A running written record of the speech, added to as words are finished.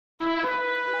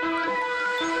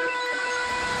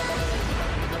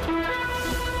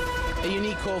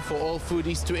call for all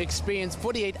foodies to experience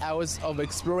 48 hours of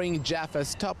exploring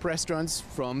Jaffa's top restaurants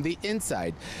from the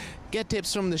inside. Get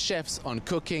tips from the chefs on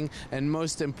cooking and,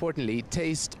 most importantly,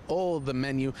 taste all the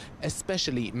menu,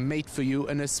 especially made for you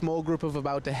in a small group of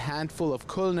about a handful of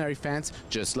culinary fans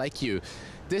just like you.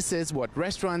 This is what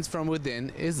Restaurants from Within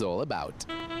is all about.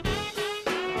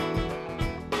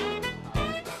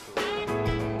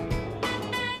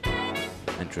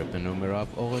 Entrepreneur Merav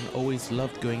Oren always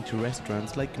loved going to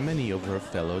restaurants like many of her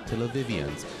fellow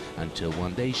Tel-Avivians, until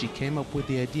one day she came up with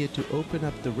the idea to open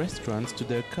up the restaurants to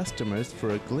their customers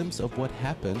for a glimpse of what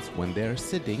happens when they're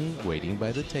sitting waiting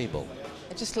by the table.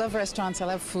 I just love restaurants, I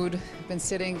love food. I've been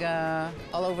sitting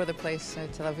all over the place,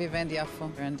 Tel-Aviv and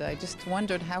Jaffa, and I just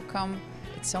wondered how come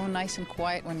it's so nice and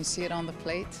quiet when you see it on the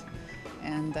plate,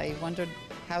 and I wondered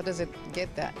how does it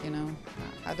get that, you know,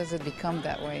 how does it become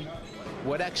that way?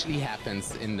 What actually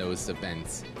happens in those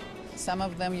events? Some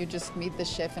of them you just meet the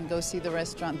chef and go see the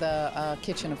restaurant, the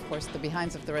kitchen, of course, the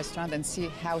behinds of the restaurant, and see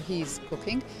how he's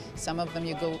cooking. Some of them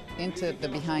you go into the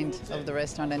behind of the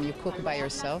restaurant and you cook by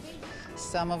yourself.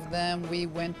 Some of them we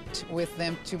went with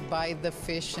them to buy the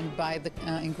fish and buy the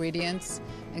ingredients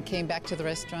and came back to the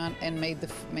restaurant and make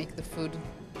the food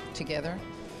together.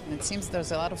 And it seems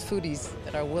there's a lot of foodies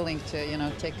that are willing to, you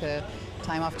know, take a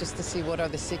time off just to see what are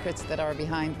the secrets that are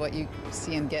behind what you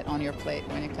see and get on your plate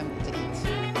when you come to eat.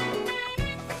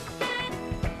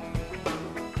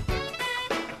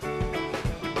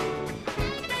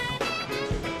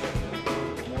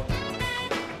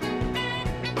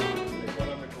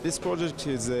 This project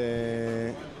is,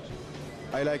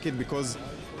 I like it because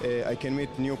I can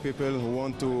meet new people who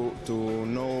want to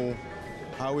know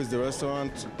how is the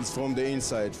restaurant. It's from the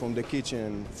inside, from the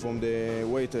kitchen, from the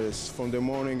waiters, from the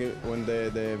morning when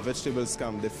the vegetables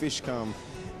come, the fish come,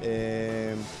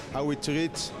 how we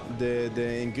treat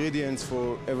the ingredients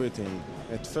for everything.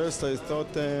 At first I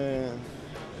thought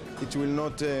it will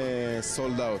not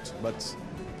sold out, but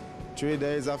 3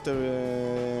 days after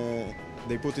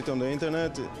they put it on the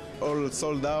internet, all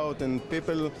sold out, and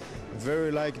people very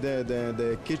like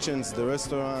the kitchens, the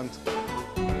restaurant.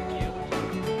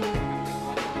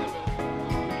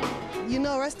 You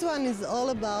know, restaurant is all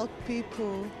about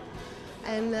people,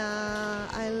 and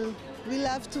we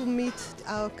love to meet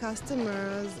our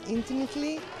customers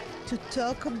intimately, to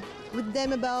talk with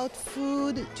them about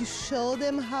food, to show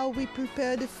them how we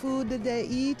prepare the food that they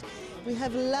eat. We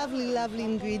have lovely, lovely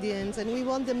ingredients, and we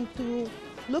want them to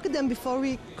look at them before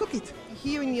we cook it.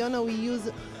 Here in Yona we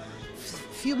use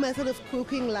few methods of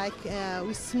cooking, like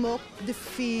we smoke the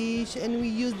fish and we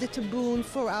use the taboon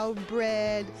for our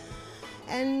bread.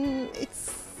 And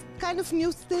it's kind of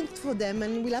new thing for them,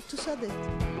 and we'll have to show that.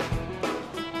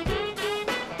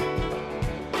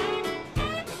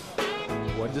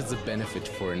 What is the benefit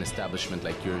for an establishment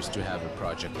like yours to have a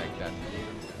project like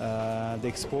that? The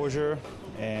exposure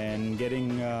and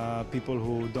getting people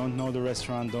who don't know the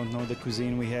restaurant, don't know the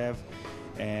cuisine we have,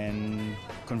 and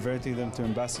converting them to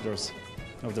ambassadors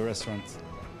of the restaurant.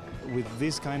 With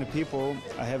these kind of people,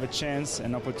 I have a chance,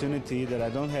 an opportunity that I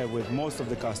don't have with most of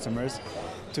the customers,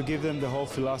 to give them the whole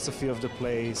philosophy of the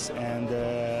place and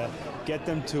get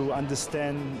them to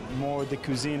understand more the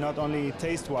cuisine, not only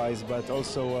taste-wise, but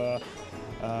also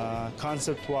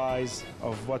concept-wise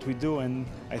of what we do, and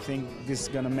I think this is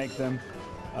going to make them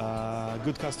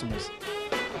good customers.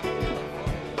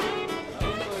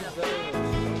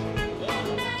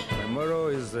 My motto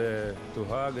is to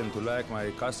hug and to like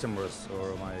my customers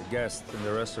or my guests in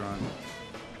the restaurant,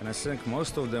 and I think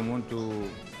most of them want to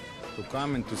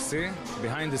come and to see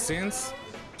behind the scenes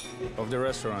of the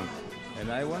restaurant.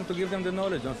 And I want to give them the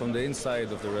knowledge from the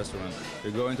inside of the restaurant.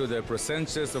 We go into the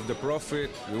percentages of the profit.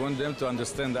 We want them to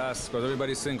understand us, because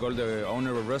everybody thinks all the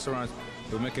owner of restaurants,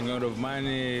 we're making a lot of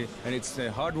money, and it's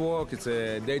hard work, it's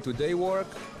a day-to-day work,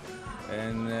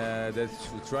 and that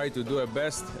we try to do our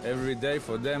best every day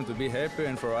for them to be happy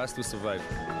and for us to survive.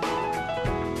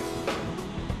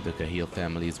 The Kahil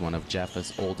family is one of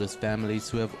Jaffa's oldest families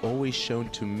who have always shown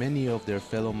to many of their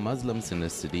fellow Muslims in the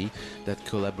city that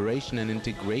collaboration and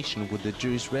integration with the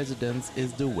Jewish residents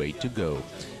is the way to go.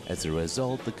 As a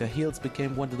result, the Kahils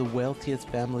became one of the wealthiest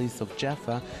families of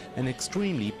Jaffa and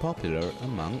extremely popular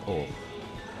among all.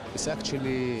 It's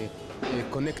actually a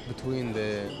connect between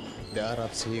the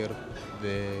Arabs here,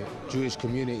 the Jewish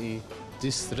community,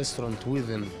 this restaurant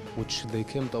Within, which they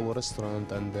came to our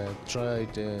restaurant and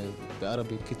tried the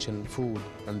Arabic kitchen food,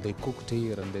 and they cooked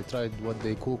here and they tried what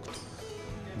they cooked.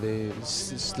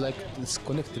 It's like it's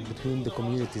connected between the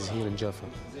communities here in Jaffa,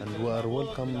 and we are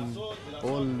welcome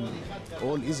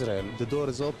all Israel. The door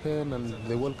is open and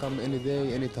they welcome any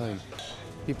day, any time.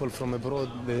 people from abroad,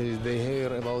 they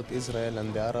hear about Israel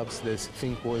and the Arabs, they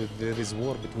think, well, there is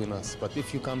war between us. But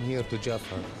if you come here to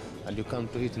Jaffa and you come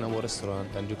to eat in our restaurant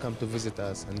and you come to visit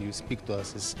us and you speak to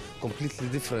us, it's completely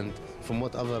different from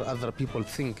what other people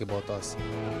think about us.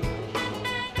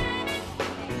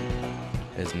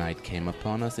 As night came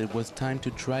upon us, it was time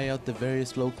to try out the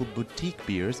various local boutique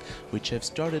beers which have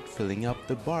started filling up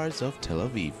the bars of Tel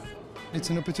Aviv. It's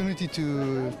an opportunity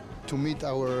to meet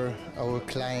our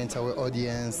clients, our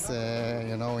audience,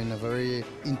 in a very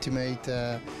intimate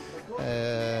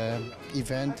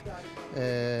event.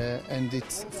 And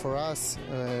it's for us,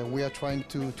 we are trying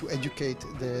to educate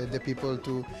the people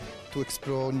to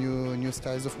explore new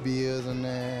styles of beers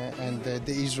and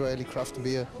the Israeli craft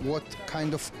beer. What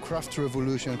kind of craft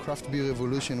beer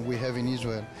revolution we have in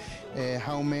Israel.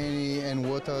 How many and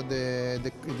what are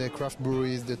the craft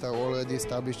breweries that are already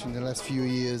established in the last few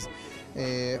years.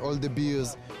 All the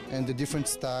beers and the different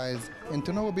styles, and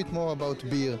to know a bit more about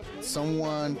beer.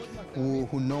 Someone who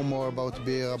know more about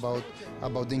beer,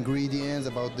 about the ingredients,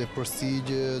 about the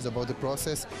procedures, about the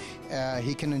process,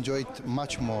 he can enjoy it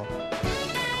much more.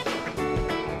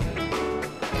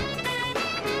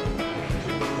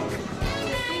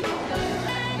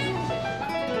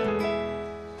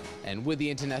 And with the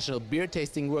International Beer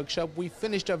Tasting Workshop, we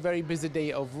finished a very busy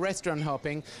day of restaurant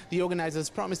hopping. The organizers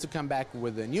promised to come back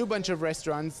with a new bunch of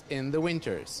restaurants in the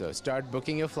winter, so start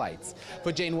booking your flights.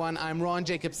 For JN1, I'm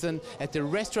Jacobsohn at the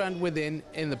Restaurant Within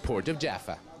in the Port of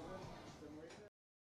Jaffa.